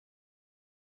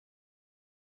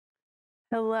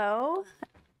Hello,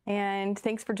 and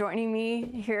thanks for joining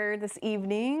me here this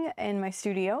evening in my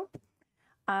studio.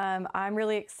 I'm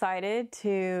really excited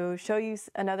to show you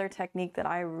another technique that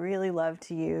I really love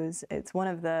to use. It's one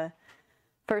of the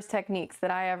first techniques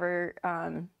that I ever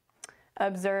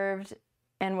observed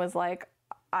and was like,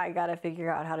 I gotta figure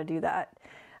out how to do that.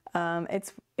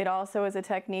 It also is a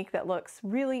technique that looks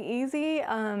really easy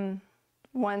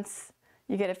once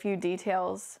you get a few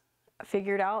details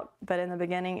figured out, but in the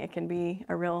beginning it can be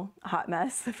a real hot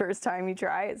mess the first time you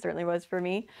try. It certainly was for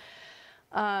me.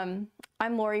 I'm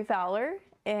Lorrie Fowler,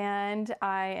 and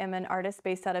I am an artist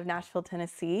based out of Nashville,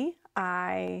 Tennessee.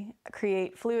 I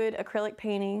create fluid acrylic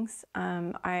paintings.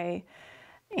 I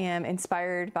am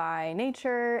inspired by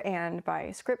nature and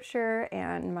by scripture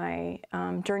and my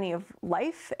journey of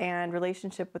life and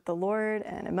relationship with the Lord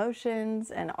and emotions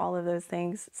and all of those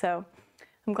things. So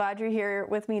I'm glad you're here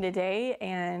with me today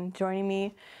and joining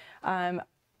me.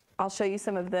 I'll show you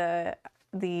some of the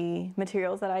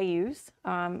materials that I use.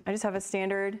 I just have a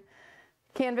standard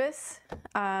canvas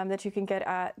that you can get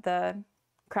at the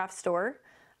craft store.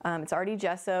 It's already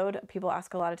gessoed. People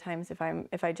ask a lot of times if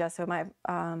I gesso my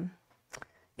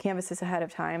canvases ahead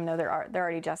of time. No, they're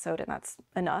already gessoed, and that's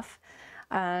enough.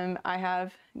 I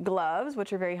have gloves,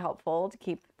 which are very helpful to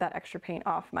keep that extra paint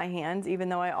off my hands, even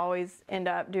though I always end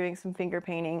up doing some finger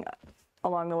painting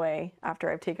along the way after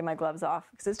I've taken my gloves off,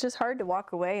 because it's just hard to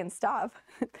walk away and stop.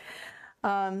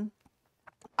 I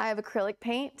have acrylic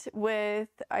paint with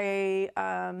a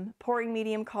pouring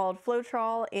medium called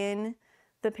Floetrol in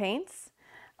the paints,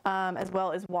 as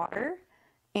well as water.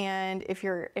 And if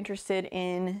you're interested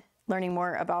in learning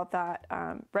more about that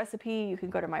recipe, you can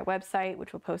go to my website,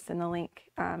 which we'll post in the link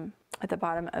at the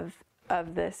bottom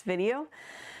of this video.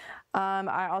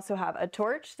 I also have a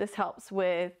torch. This helps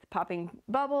with popping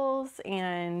bubbles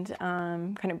and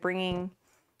kind of bringing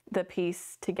the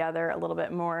piece together a little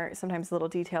bit more. Sometimes little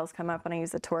details come up when I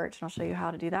use the torch, and I'll show you how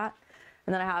to do that.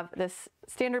 And then I have this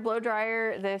standard blow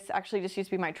dryer. This actually just used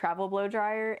to be my travel blow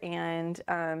dryer, and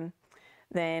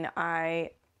then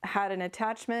I had an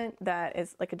attachment that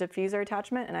is like a diffuser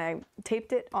attachment, and I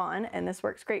taped it on, and this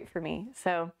works great for me.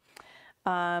 So,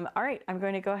 all right, I'm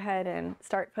going to go ahead and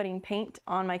start putting paint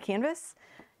on my canvas,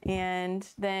 and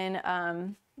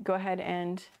then go ahead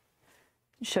and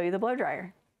show you the blow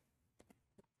dryer.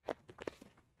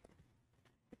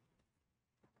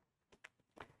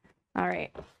 All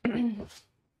right.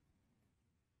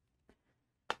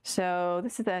 So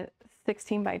this is a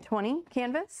 16 by 20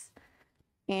 canvas.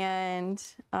 And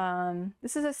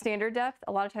this is a standard depth.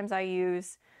 A lot of times I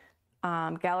use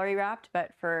gallery wrapped,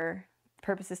 but for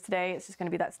purposes today, it's just going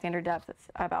to be that standard depth. It's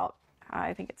about,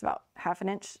 I think it's about ½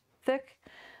 inch thick.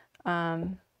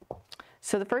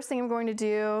 So the first thing I'm going to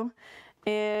do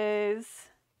is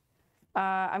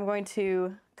I'm going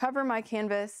to cover my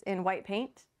canvas in white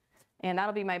paint, and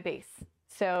that'll be my base.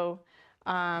 So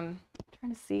trying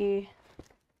to see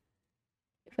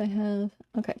if I have,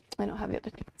 okay, I don't have the other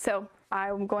thing. So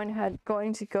I'm going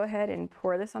to go ahead and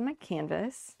pour this on my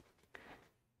canvas.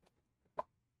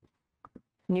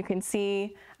 And you can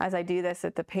see as I do this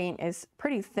that the paint is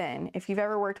pretty thin. If you've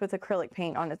ever worked with acrylic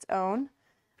paint on its own,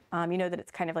 you know that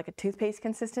it's kind of like a toothpaste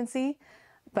consistency.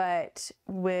 But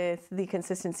with the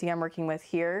consistency I'm working with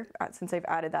here, since I've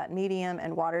added that medium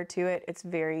and water to it, it's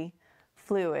very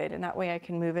fluid, and that way I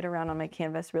can move it around on my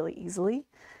canvas really easily.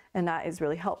 And that is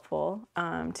really helpful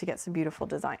to get some beautiful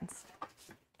designs.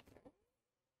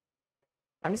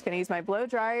 I'm just going to use my blow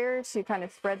dryer to kind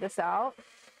of spread this out.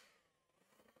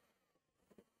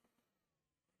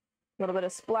 A little bit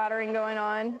of splattering going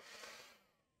on.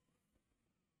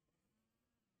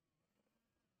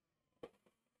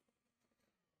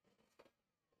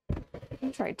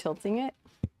 I'll try tilting it.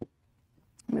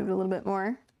 Move it a little bit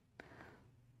more.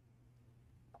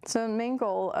 So the main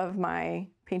goal of my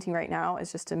painting right now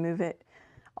is just to move it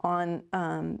on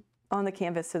the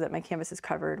canvas so that my canvas is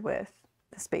covered with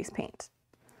the space paint.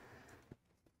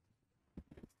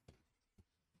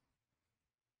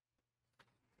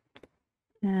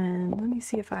 And let me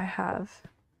see if I have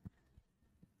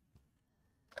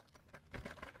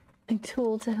a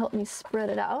tool to help me spread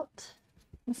it out.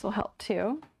 This will help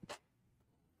too.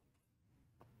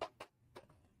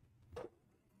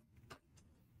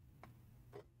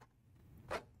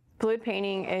 Fluid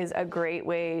painting is a great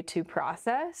way to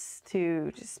process,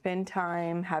 to just spend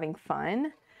time having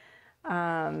fun.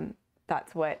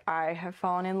 That's what I have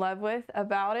fallen in love with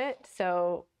about it.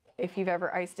 So if you've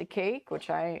ever iced a cake, which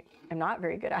I am not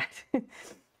very good at,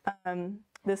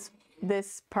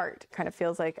 this part kind of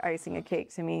feels like icing a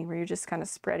cake to me, where you're just kind of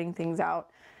spreading things out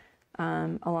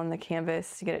along the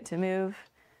canvas to get it to move.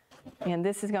 And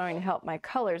this is going to help my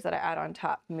colors that I add on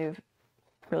top move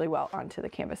really well onto the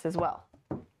canvas as well.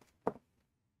 I'm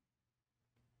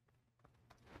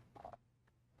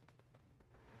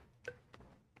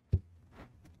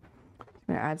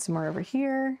going to add some more over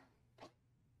here.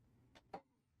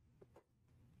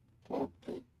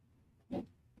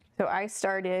 So I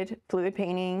started fluid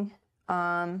painting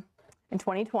in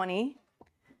 2020,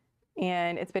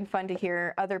 and it's been fun to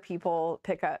hear other people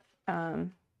pick up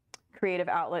creative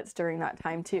outlets during that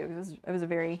time too. It was a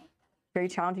very, very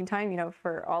challenging time, you know,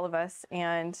 for all of us.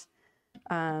 And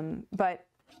but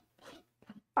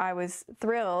I was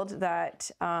thrilled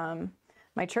that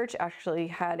my church actually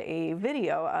had a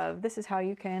video of this is how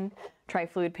you can try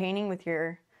fluid painting with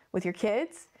your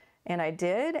kids, and I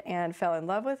did and fell in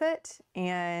love with it,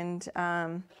 and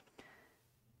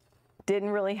didn't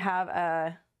really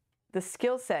have the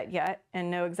skill set yet and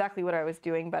know exactly what I was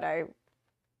doing, but I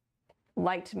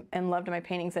liked and loved my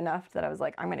paintings enough that I was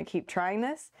like, I'm going to keep trying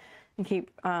this and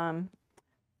keep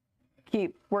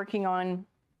working on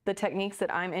the techniques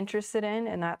that I'm interested in,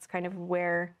 and that's kind of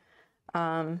where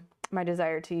my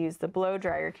desire to use the blow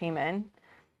dryer came in.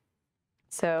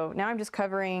 So now I'm just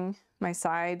covering my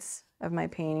sides of my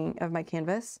painting, of my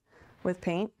canvas, with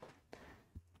paint.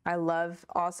 I love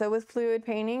also with fluid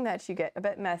painting that you get a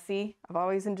bit messy. I've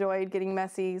always enjoyed getting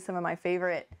messy. Some of my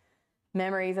favorite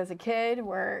memories as a kid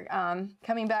were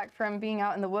coming back from being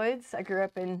out in the woods. I grew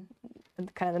up in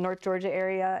kind of the North Georgia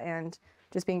area, and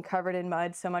just being covered in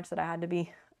mud so much that I had to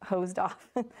be hosed off.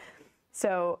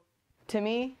 So to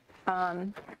me,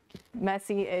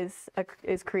 messy is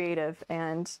creative,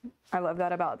 and I love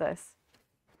that about this.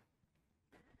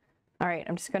 All right,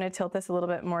 I'm just going to tilt this a little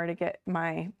bit more to get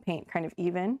my paint kind of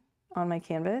even on my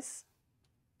canvas.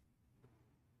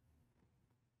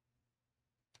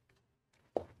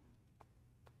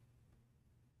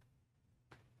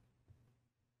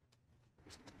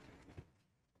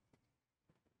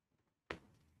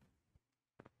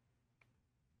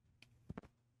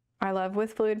 I love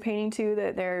with fluid painting too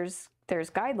that there's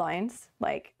guidelines,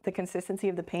 like the consistency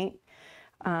of the paint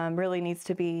really needs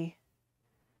to be,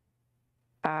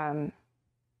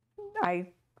 I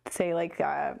say like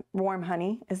warm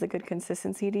honey is a good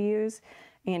consistency to use.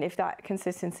 And if that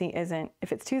consistency isn't,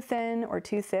 if it's too thin or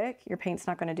too thick, your paint's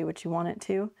not going to do what you want it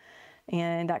to.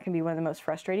 And that can be one of the most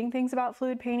frustrating things about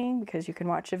fluid painting, because you can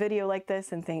watch a video like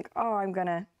this and think, oh, I'm going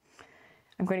to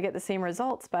get the same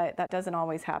results, but that doesn't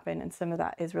always happen, and some of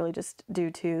that is really just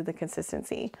due to the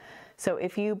consistency. So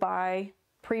if you buy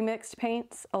pre-mixed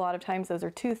paints, a lot of times those are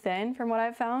too thin from what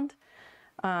I've found,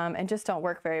 and just don't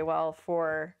work very well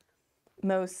for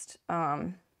most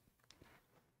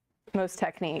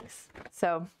techniques.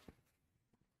 So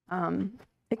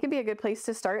it can be a good place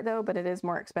to start though, but it is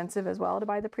more expensive as well to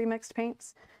buy the pre-mixed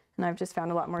paints, and I've just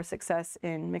found a lot more success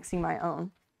in mixing my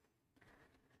own.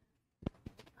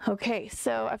 Okay,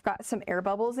 so I've got some air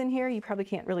bubbles in here. You probably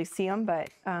can't really see them, but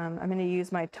I'm going to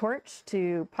use my torch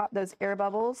to pop those air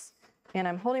bubbles. And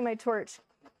I'm holding my torch,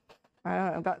 I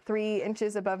don't know, about 3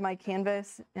 inches above my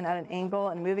canvas and at an angle,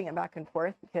 and moving it back and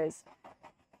forth, because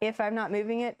if I'm not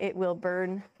moving it, it will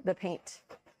burn the paint.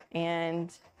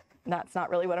 And that's not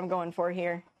really what I'm going for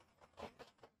here.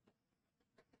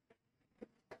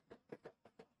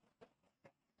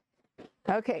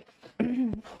 Okay.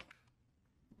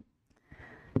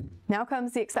 Now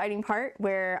comes the exciting part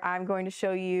where I'm going to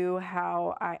show you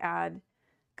how I add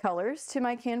colors to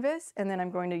my canvas, and then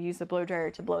I'm going to use the blow dryer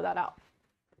to blow that out.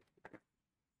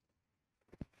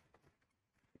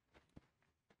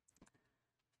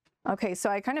 Okay, so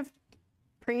I kind of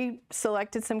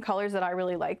pre-selected some colors that I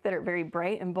really like that are very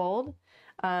bright and bold.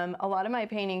 A lot of my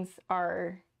paintings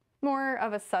are more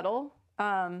of a subtle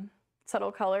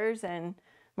colors and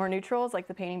more neutrals, like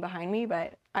the painting behind me,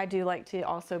 but I do like to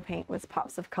also paint with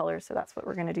pops of color, so that's what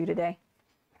we're going to do today.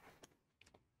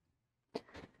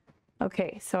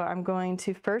 Okay, so I'm going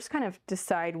to first kind of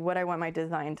decide what I want my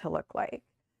design to look like.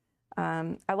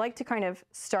 I like to kind of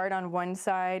start on one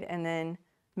side and then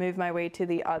move my way to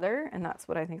the other, and that's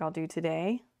what I think I'll do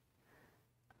today.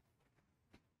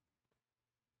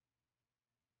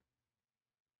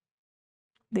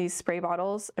 These spray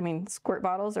bottles, squirt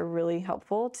bottles, are really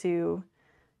helpful to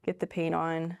get the paint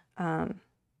on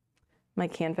my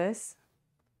canvas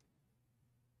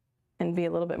and be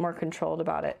a little bit more controlled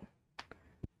about it.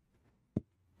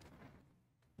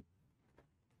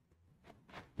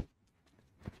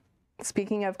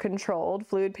 Speaking of controlled,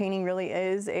 fluid painting really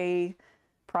is a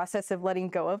process of letting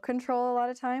go of control a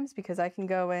lot of times, because I can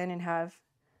go in and have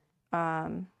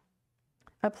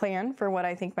a plan for what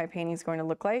I think my painting is going to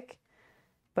look like,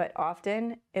 but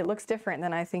often it looks different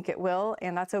than I think it will,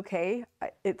 and that's okay.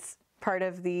 It's part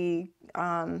of the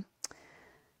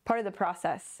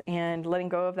process, and letting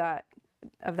go of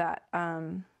that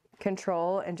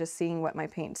control and just seeing what my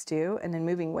paints do and then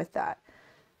moving with that.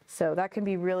 So that can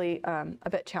be really a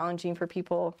bit challenging for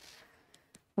people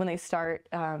when they start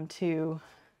to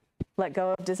let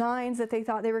go of designs that they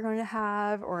thought they were going to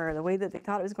have or the way that they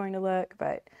thought it was going to look.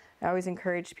 But I always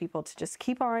encourage people to just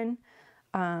keep on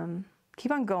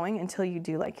going until you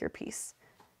do like your piece,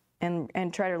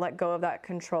 and try to let go of that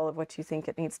control of what you think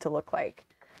it needs to look like.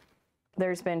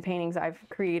 There's been paintings I've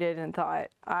created and thought,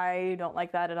 I don't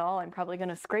like that at all. I'm probably going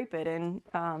to scrape it and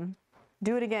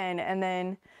do it again, and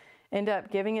then end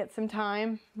up giving it some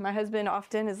time. My husband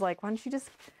often is like, why don't you just,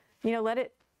 let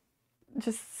it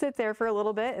just sit there for a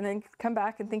little bit and then come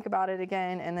back and think about it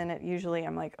again. And then usually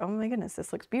I'm like, oh my goodness,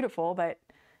 this looks beautiful, but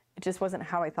it just wasn't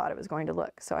how I thought it was going to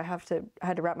look. So I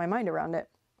had to wrap my mind around it.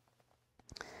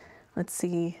 Let's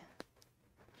see.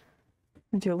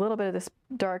 I'll do a little bit of this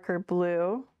darker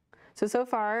blue. So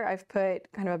far I've put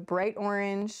kind of a bright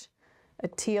orange, a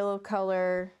teal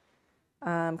color,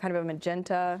 kind of a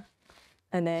magenta,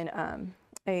 and then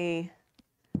a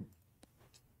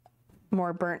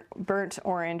more burnt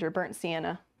orange or burnt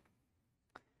sienna.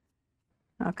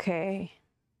 Okay.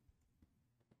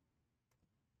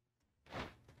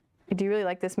 I do really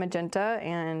like this magenta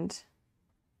and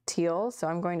teal, so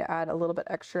I'm going to add a little bit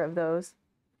extra of those.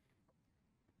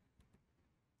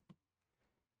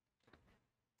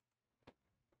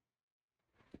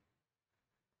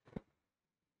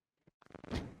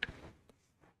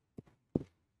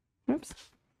 Oops.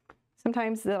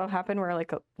 Sometimes that'll happen where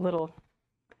like a little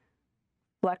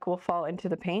fleck will fall into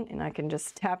the paint, and I can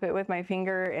just tap it with my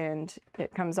finger and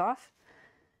it comes off.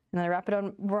 And then I wrap it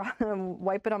on,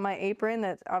 wipe it on my apron.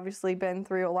 That's obviously been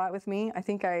through a lot with me. I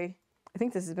think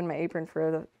this has been my apron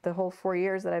for the whole 4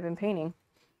 years that I've been painting.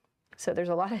 So there's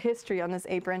a lot of history on this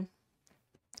apron.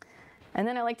 And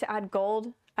then I like to add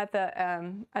gold at the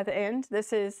end.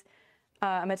 This is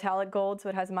a metallic gold, so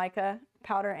it has mica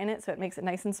powder in it, so it makes it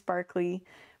nice and sparkly,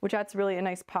 which adds really a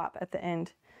nice pop at the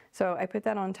end. So I put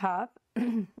that on top.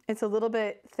 It's a little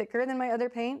bit thicker than my other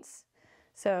paints,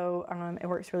 so it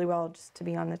works really well just to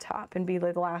be on the top and be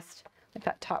the last, like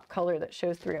that top color that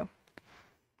shows through.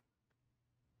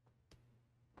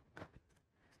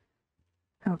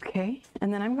 Okay,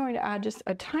 and then I'm going to add just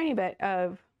a tiny bit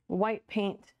of white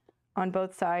paint on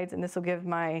both sides, and this will give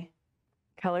my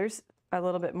colors a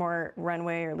little bit more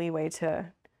runway or leeway to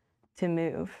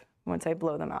move once I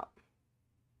blow them out.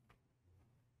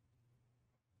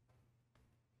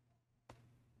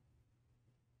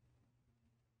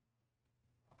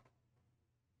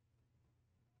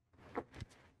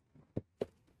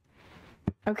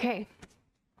 Okay,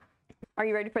 are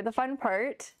you ready for the fun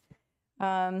part?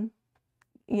 I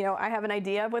have an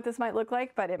idea of what this might look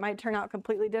like, but it might turn out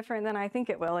completely different than I think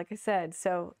it will, like I said.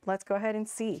 So let's go ahead and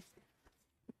see.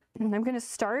 And I'm going to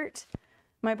start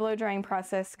my blow drying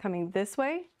process coming this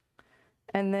way,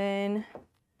 and then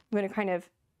I'm going to kind of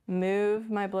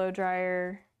move my blow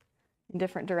dryer in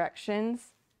different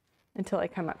directions until I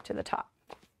come up to the top.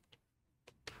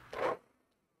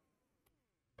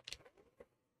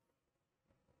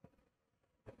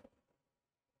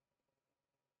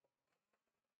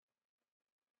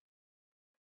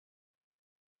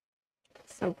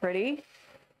 So pretty.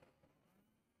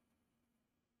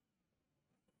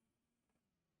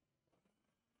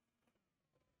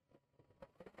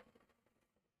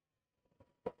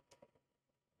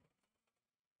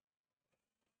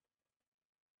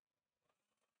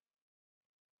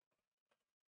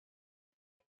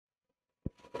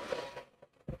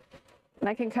 And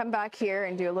I can come back here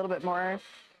and do a little bit more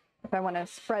if I want to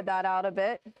spread that out a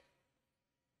bit.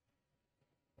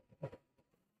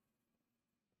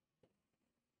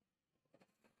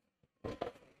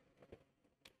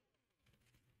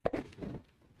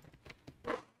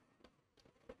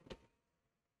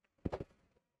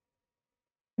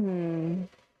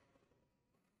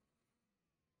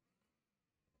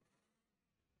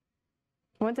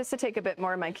 I want this to take a bit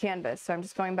more of my canvas, so I'm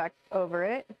just going back over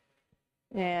it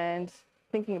and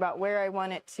thinking about where I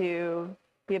want it to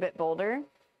be a bit bolder.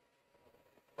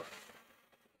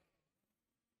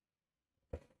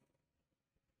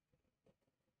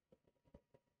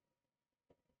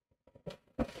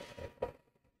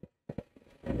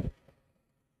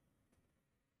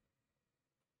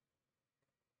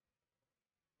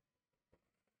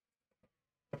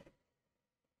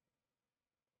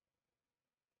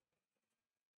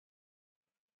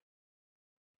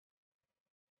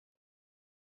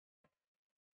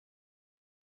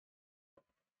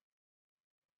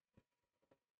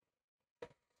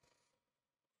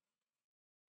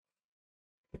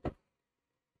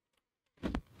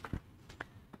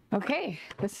 Okay,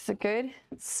 this is a good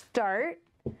start.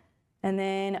 And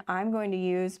then I'm going to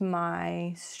use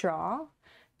my straw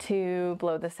to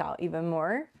blow this out even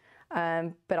more,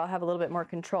 but I'll have a little bit more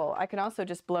control. I can also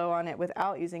just blow on it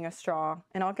without using a straw,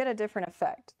 and I'll get a different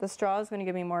effect. The straw is going to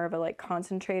give me more of a like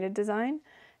concentrated design,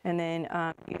 and then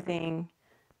using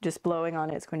just blowing on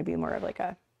it, it's going to be more of like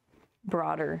a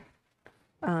broader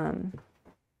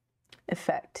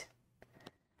effect.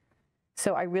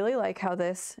 So I really like how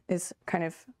this is kind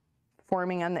of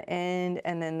forming on the end,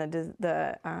 and then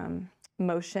the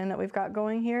motion that we've got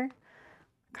going here.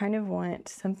 Kind of want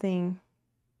something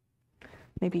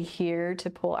maybe here to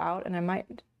pull out, and I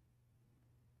might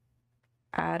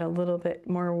add a little bit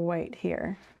more white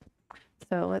here.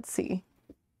 So let's see.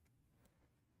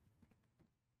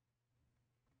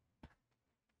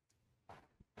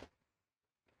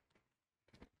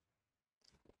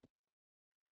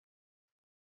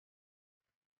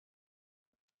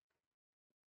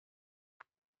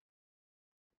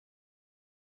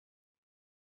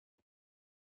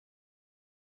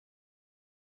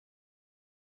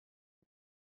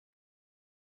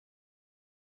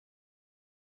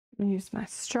 Use my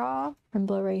straw and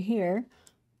blow right here.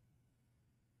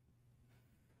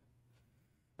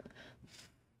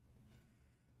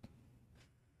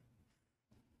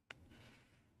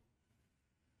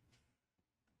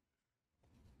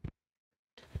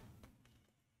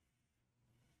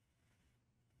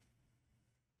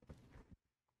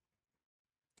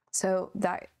 So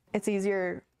that it's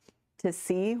easier to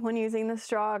see when using the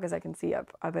straw because I can see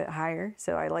up a bit higher.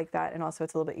 So I like that. And also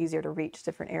it's a little bit easier to reach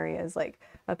different areas. Like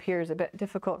up here is a bit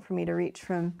difficult for me to reach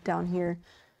from down here.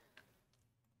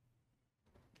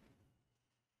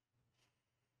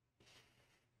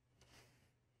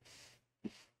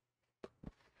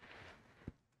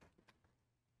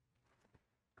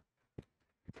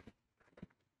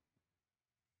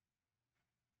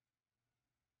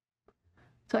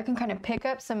 So I can kind of pick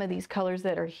up some of these colors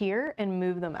that are here and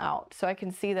move them out. So I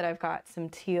can see that I've got some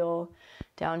teal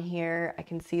down here. I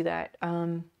can see that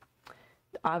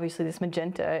obviously this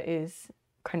magenta is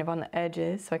kind of on the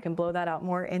edges, so I can blow that out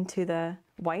more into the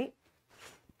white.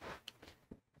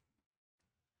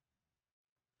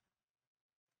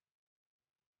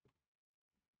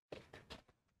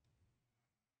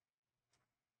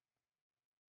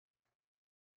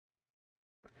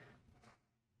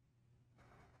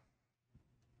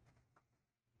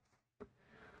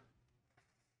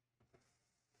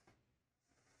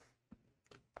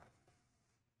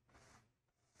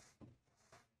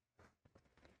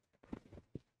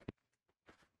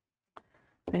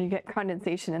 And you get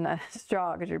condensation in the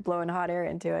straw because you're blowing hot air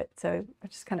into it. So I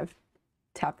just kind of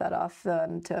tap that off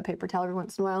to a paper towel every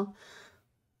once in a while.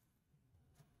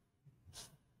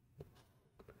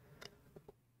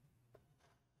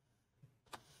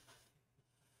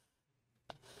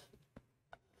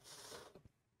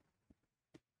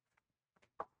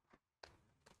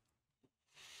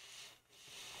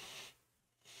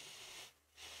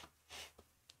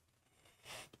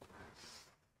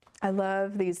 I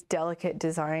love these delicate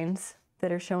designs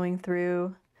that are showing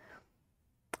through.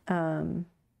 I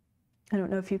don't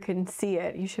know if you can see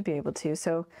it. You should be able to.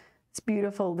 So it's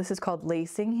beautiful. This is called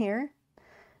lacing here.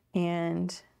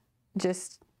 And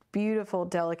just beautiful,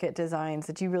 delicate designs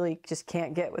that you really just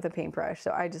can't get with a paintbrush.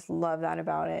 So I just love that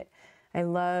about it. I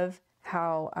love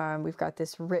how we've got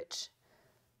this rich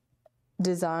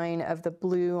design of the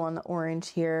blue on the orange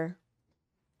here.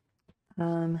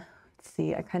 Let's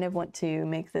see, I kind of want to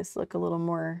make this look a little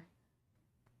more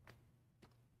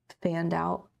fanned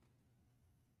out.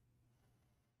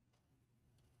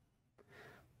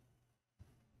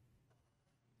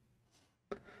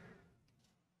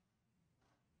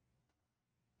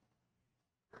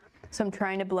 So I'm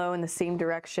trying to blow in the same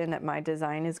direction that my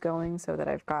design is going so that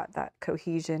I've got that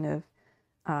cohesion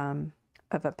of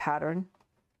a pattern.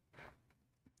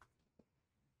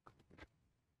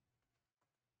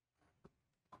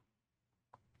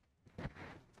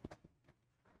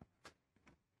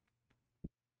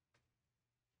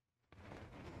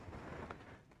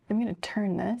 I'm going to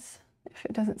turn this. If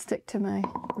it doesn't stick to my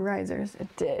risers,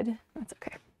 it did. That's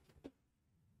okay.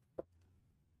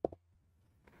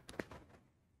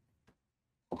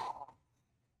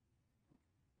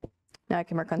 Now I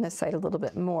can work on this side a little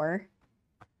bit more.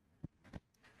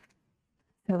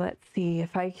 So let's see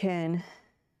if I can.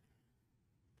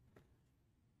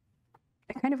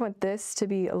 I kind of want this to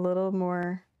be a little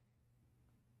more,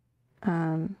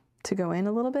 to go in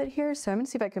a little bit here. So I'm going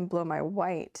to see if I can blow my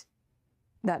white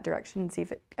that direction and see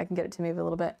if I can get it to move a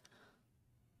little bit.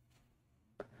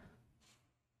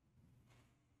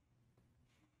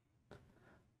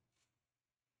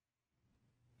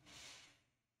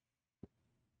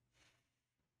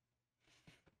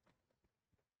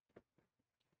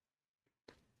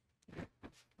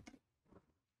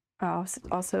 I'll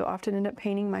also often end up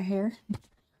painting my hair.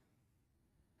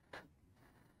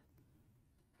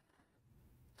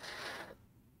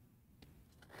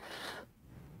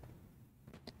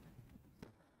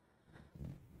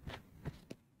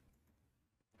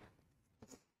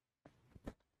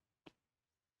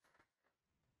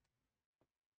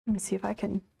 Let me see if I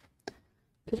can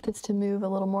get this to move a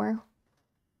little more.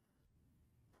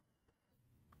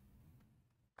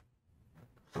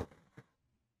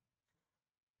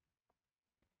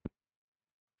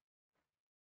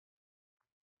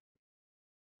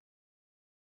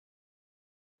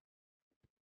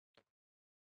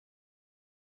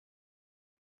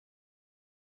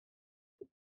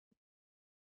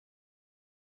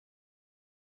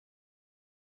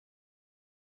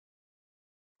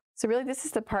 So really this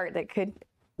is the part that could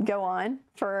go on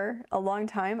for a long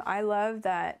time. I love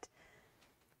that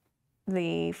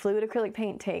the fluid acrylic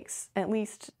paint takes at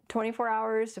least 24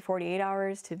 hours to 48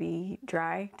 hours to be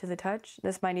dry to the touch.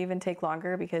 This might even take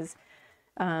longer because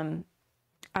I'm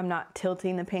not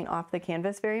tilting the paint off the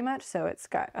canvas very much, so it's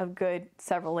got a good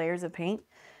several layers of paint.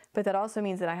 But that also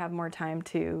means that I have more time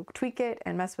to tweak it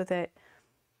and mess with it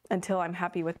until I'm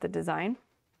happy with the design.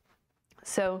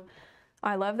 So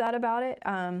I love that about it.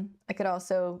 I could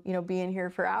also, be in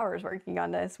here for hours working on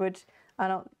this, which I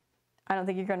don't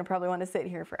think you're going to probably want to sit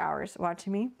here for hours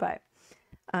watching me, but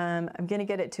I'm going to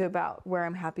get it to about where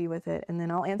I'm happy with it, and then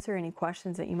I'll answer any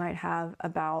questions that you might have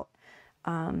about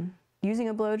using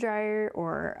a blow dryer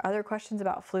or other questions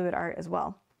about fluid art as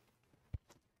well.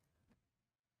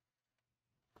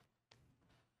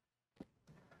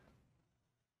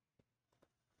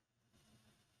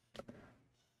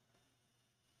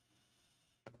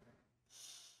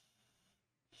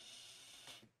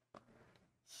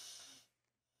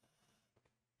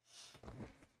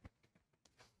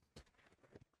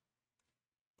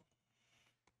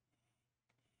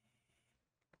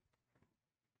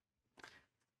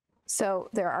 So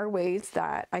there are ways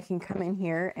that I can come in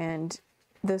here, and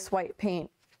this white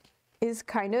paint is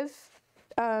kind of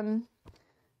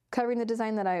covering the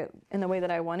design in the way that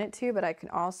I want it to, but I can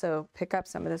also pick up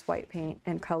some of this white paint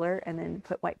and color and then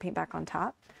put white paint back on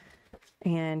top,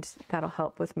 and that'll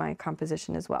help with my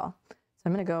composition as well. So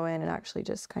I'm going to go in and actually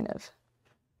just kind of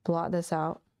blot this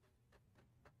out.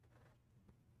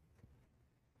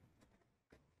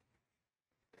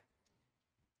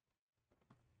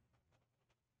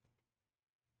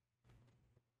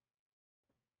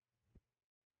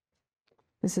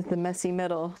 This is the messy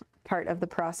middle part of the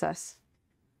process.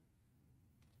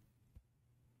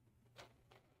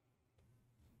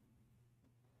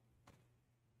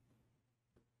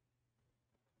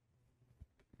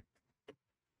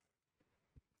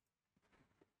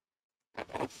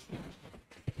 So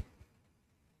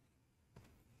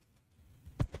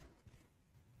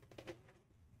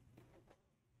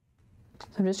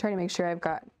I'm just trying to make sure I've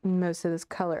got most of this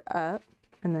color up,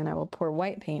 and then I will pour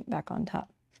white paint back on top.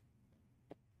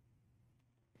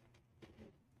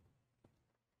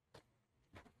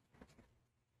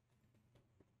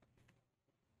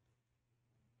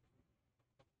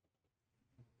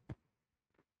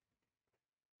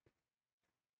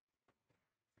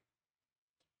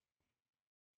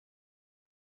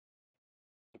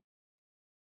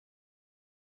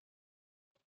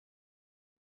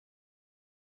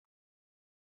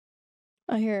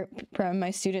 I hear from my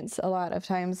students a lot of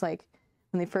times, like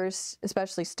when they first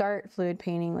especially start fluid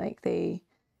painting, like they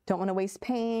don't want to waste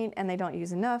paint and they don't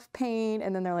use enough paint,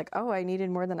 and then they're like, oh, I needed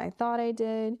more than I thought I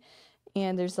did.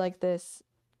 And there's like this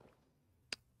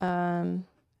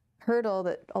hurdle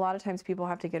that a lot of times people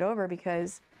have to get over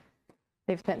because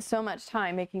they've spent so much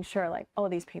time making sure, like, oh,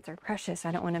 these paints are precious,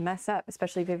 I don't want to mess up,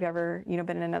 especially if you've ever been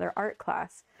in another art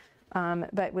class.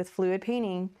 But with fluid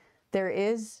painting, there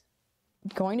is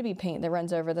going to be paint that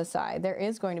runs over the side. There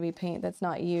is going to be paint that's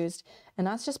not used, and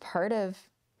that's just part of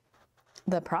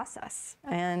the process.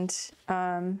 And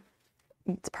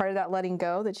it's part of that letting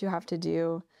go that you have to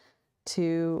do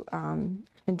to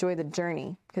enjoy the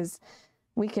journey, because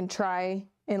we can try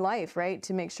in life, right,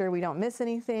 to make sure we don't miss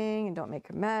anything and don't make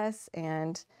a mess,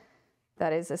 and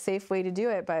that is a safe way to do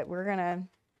it, but we're gonna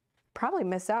probably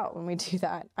miss out when we do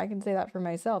that. I can say that for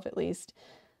myself, at least.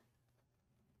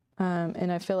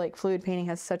 And I feel like fluid painting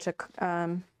has such a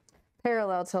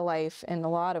parallel to life in a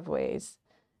lot of ways.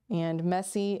 And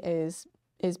messy is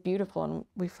beautiful, and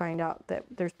we find out that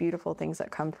there's beautiful things that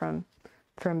come from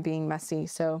being messy.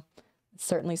 So it's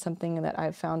certainly something that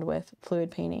I've found with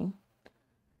fluid painting.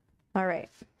 All right.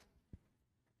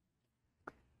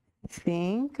 I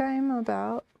think I'm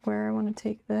about where I want to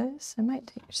take this. I might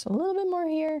take just a little bit more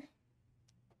here.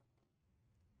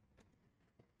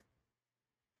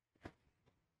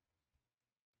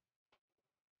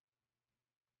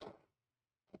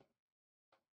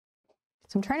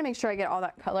 So I'm trying to make sure I get all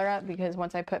that color up, because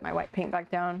once I put my white paint back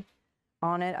down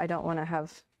on it, I don't want to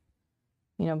have,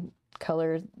 you know,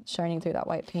 color shining through that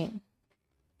white paint.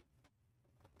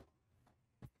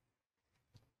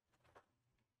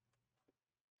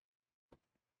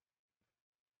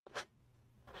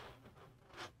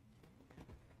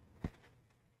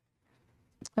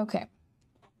 Okay.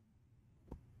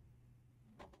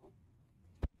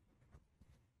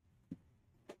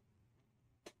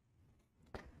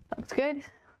 Looks good. So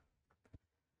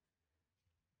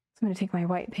I'm going to take my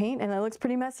white paint, and it looks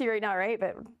pretty messy right now, right?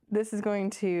 But this is going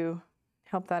to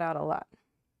help that out a lot.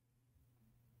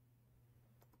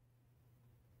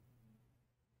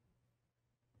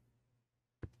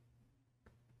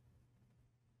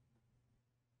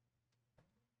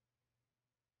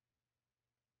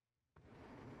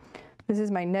 This is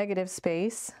my negative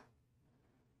space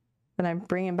that I'm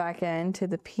bringing back into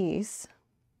the piece.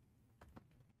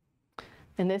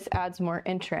 And this adds more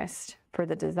interest for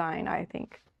the design, I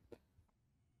think.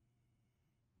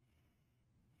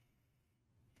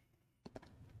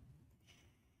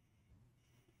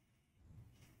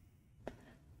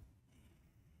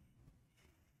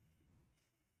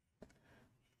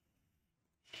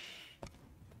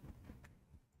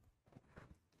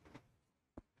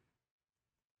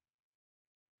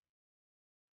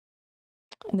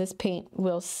 And this paint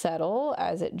will settle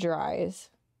as it dries.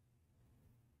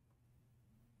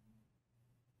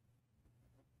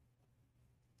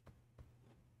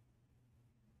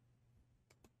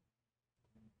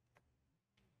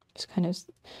 Just kind of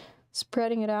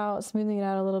spreading it out, smoothing it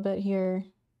out a little bit here.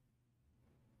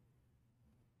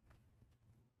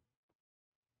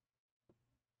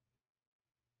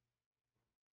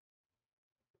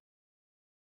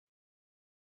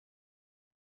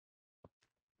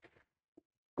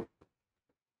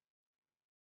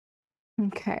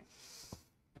 Okay.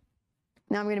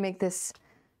 Now I'm going to make this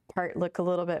part look a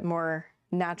little bit more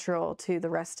natural to the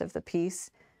rest of the piece.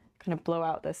 Kind of blow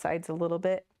out the sides a little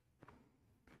bit.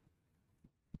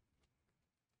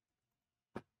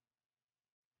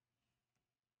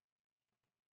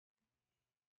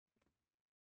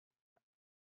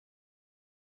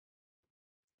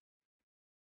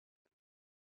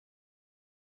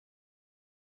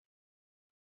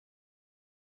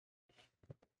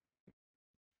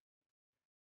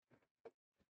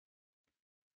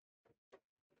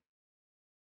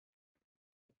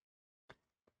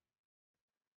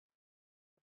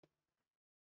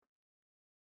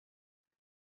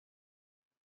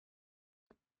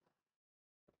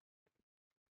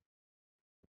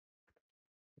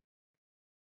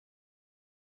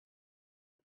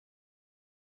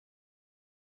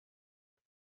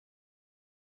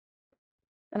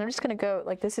 And I'm just going to go,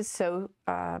 like, this is so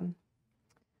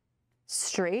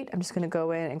straight. I'm just going to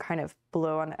go in and kind of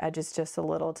blow on the edges just a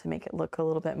little to make it look a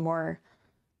little bit more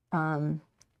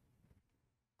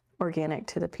organic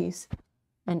to the piece.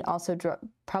 And also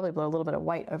probably blow a little bit of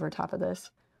white over top of this.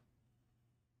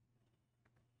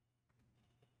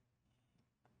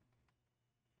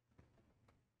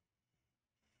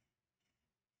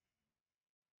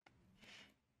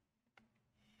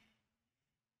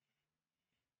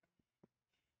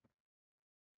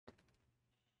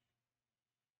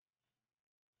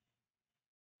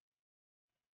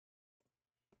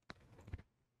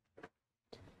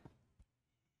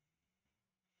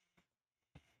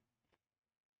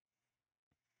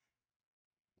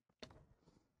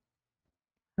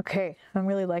 Okay, I'm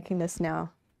really liking this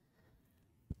now.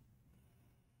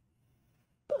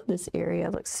 This area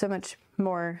looks so much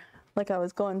more like I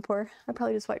was going for. I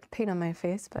probably just wiped paint on my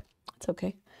face, but it's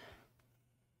okay.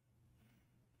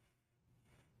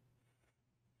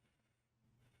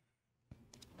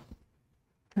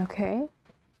 Okay, and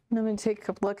I'm going to take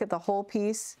a look at the whole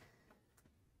piece.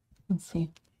 Let's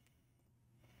see.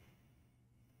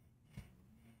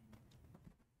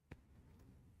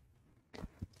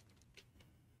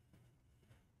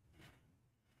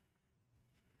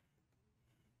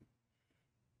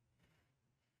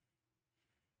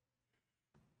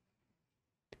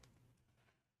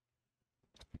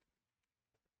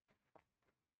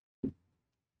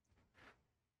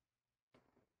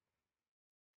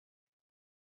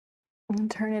 And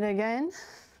turn it again.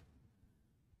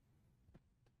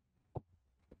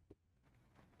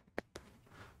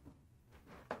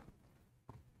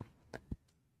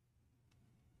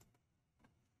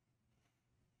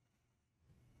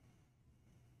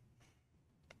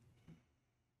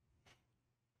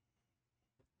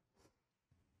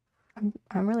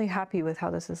 I'm really happy with how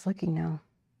this is looking now.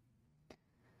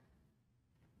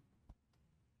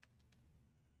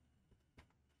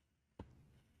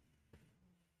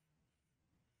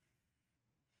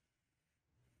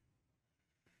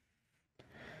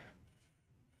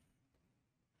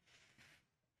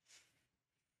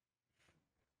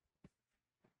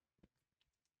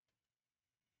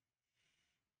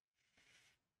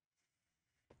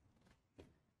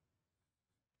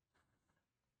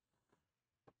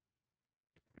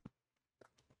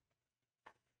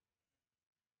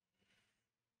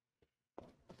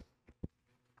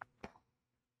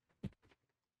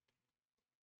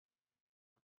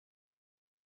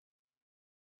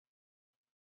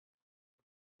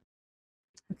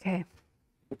 Okay.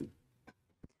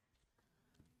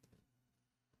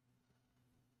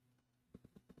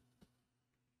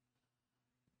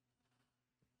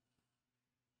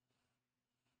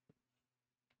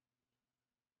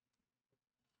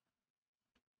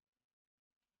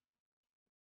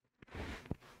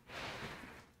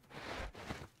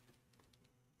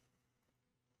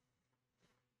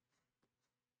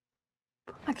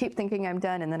 I keep thinking I'm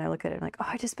done, and then I look at it and I'm like, oh,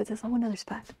 I just put this on one other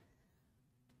spot.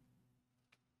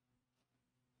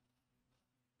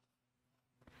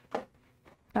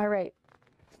 All right.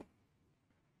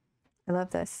 I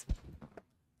love this.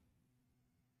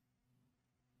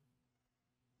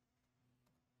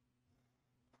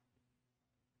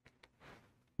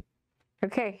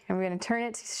 Okay, I'm going to turn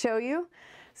it to show you.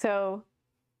 So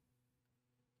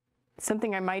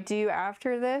something I might do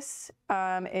after this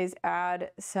is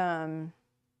add some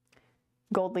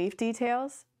gold leaf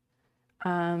details,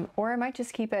 or I might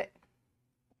just keep it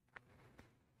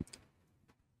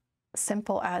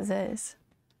simple as is.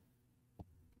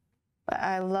 But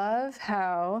I love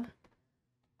how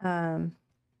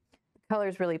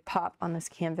colors really pop on this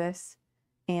canvas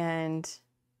and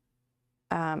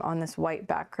on this white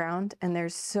background, and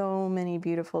there's so many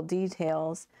beautiful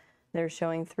details that are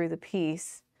showing through the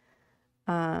piece.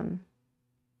 Let's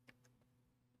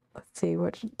see,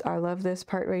 I love this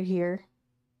part right here.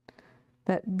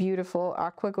 That beautiful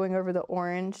aqua going over the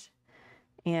orange,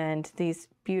 and these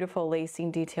beautiful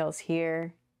lacing details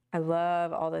here. I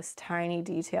love all this tiny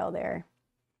detail there.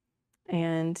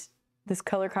 And this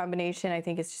color combination, I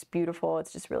think, is just beautiful.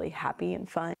 It's just really happy and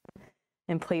fun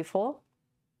and playful.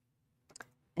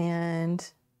 And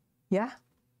yeah,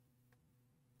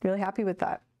 really happy with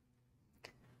that.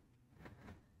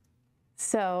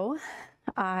 So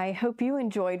I hope you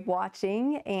enjoyed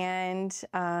watching, and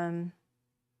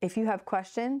if you have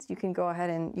questions, you can go ahead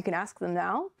and you can ask them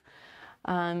now.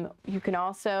 You can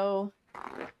also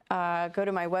go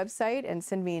to my website and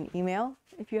send me an email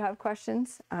if you have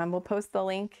questions. We'll post the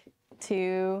link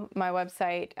to my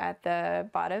website at the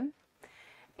bottom.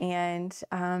 And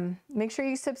make sure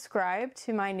you subscribe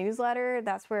to my newsletter.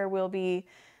 That's where we'll be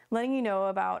letting you know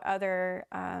about other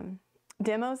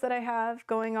demos that I have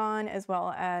going on, as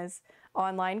well as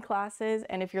online classes.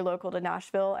 And if you're local to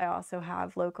Nashville, I also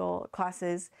have local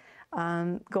classes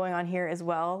going on here as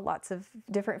well. Lots of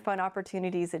different fun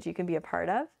opportunities that you can be a part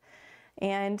of.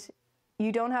 And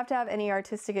you don't have to have any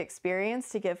artistic experience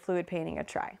to give fluid painting a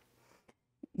try.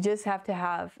 You just have to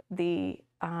have the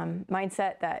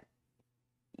mindset that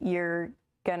you're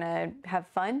gonna have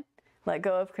fun, let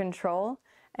go of control,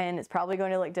 and it's probably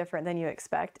going to look different than you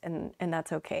expect, and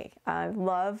that's okay. I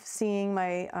love seeing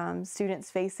my students'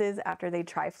 faces after they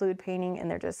try fluid painting, and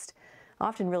they're just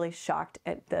often really shocked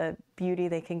at the beauty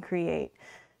they can create.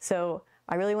 So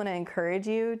I really want to encourage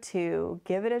you to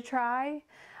give it a try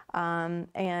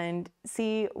and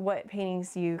see what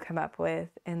paintings you come up with,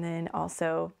 and then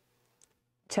also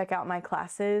check out my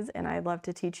classes, and I'd love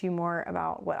to teach you more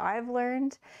about what I've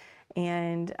learned,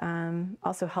 and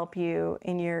also help you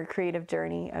in your creative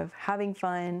journey of having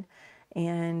fun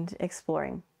and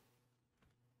exploring.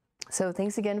 So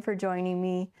thanks again for joining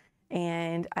me,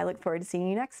 and I look forward to seeing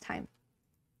you next time.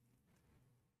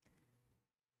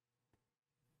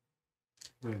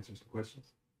 We'll answer some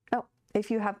questions. Oh,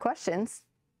 if you have questions,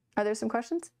 are there some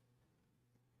questions?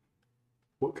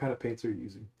 What kind of paints are you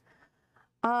using?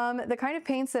 The kind of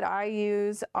paints that I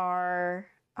use are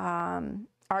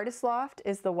Artist Loft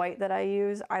is the white that I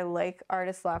use. I like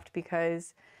Artist Loft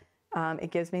because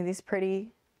it gives me these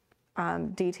pretty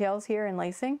details here in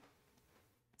lacing.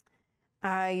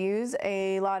 I use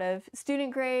a lot of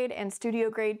student grade and studio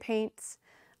grade paints.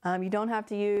 You don't have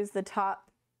to use the top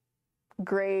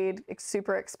grade,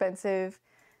 super expensive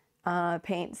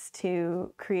paints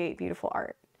to create beautiful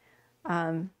art.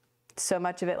 So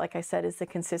much of it, like I said, is the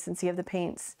consistency of the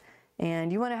paints.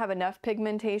 And you want to have enough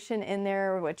pigmentation in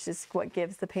there, which is what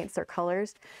gives the paints their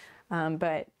colors.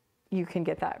 But you can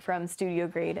get that from studio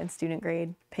grade and student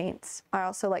grade paints. I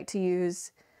also like to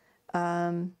use,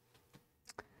 I'm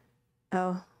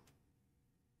blanking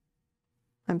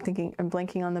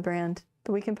on the brand,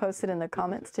 but we can post it in the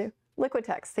comments too.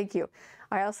 Liquitex, thank you.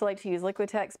 I also like to use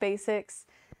Liquitex Basics,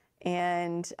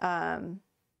 and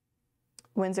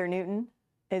Winsor Newton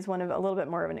is one of a little bit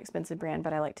more of an expensive brand,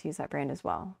 but I like to use that brand as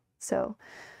well. So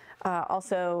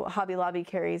also Hobby Lobby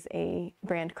carries a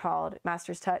brand called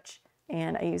Master's Touch,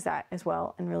 and I use that as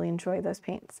well and really enjoy those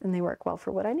paints, and they work well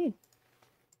for what I need.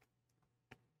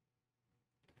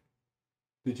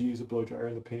 Did you use a blow dryer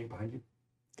in the painting behind you?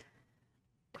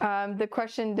 The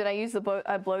question, did I use the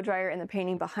blow dryer in the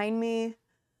painting behind me?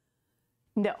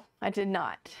 No, I did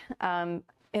not.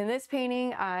 In this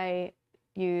painting, I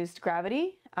used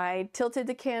gravity. I tilted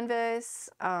the canvas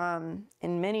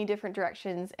in many different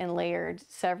directions and layered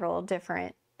several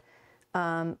different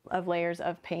layers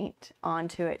of paint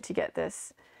onto it to get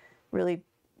this really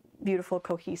beautiful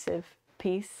cohesive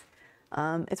piece.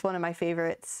 It's one of my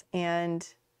favorites,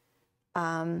 and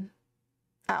I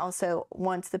also,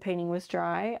 once the painting was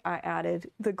dry, I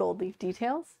added the gold leaf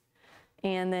details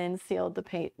and then sealed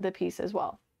the piece as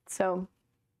well. So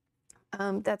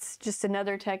that's just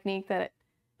another technique that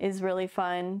is really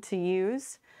fun to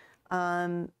use.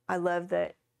 I love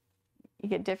that you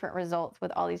get different results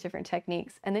with all these different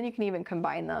techniques, and then you can even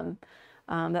combine them.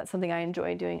 That's something I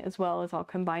enjoy doing as well, is I'll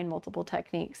combine multiple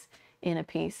techniques in a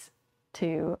piece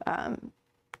to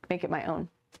make it my own.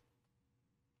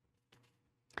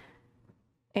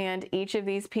 And each of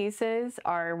these pieces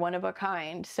are one of a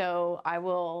kind. So I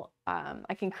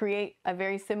can create a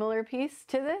very similar piece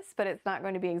to this, but it's not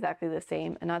going to be exactly the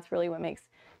same. And that's really what makes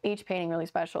each painting really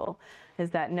special, is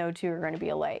that no two are going to be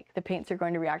alike. The paints are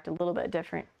going to react a little bit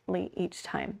differently each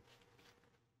time.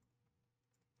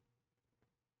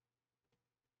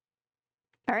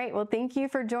 All right, well, thank you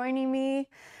for joining me.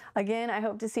 Again, I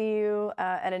hope to see you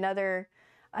at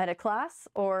a class,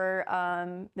 or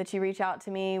that you reach out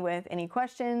to me with any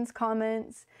questions,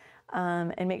 comments,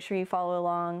 and make sure you follow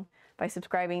along by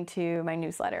subscribing to my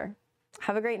newsletter.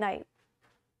 Have a great night.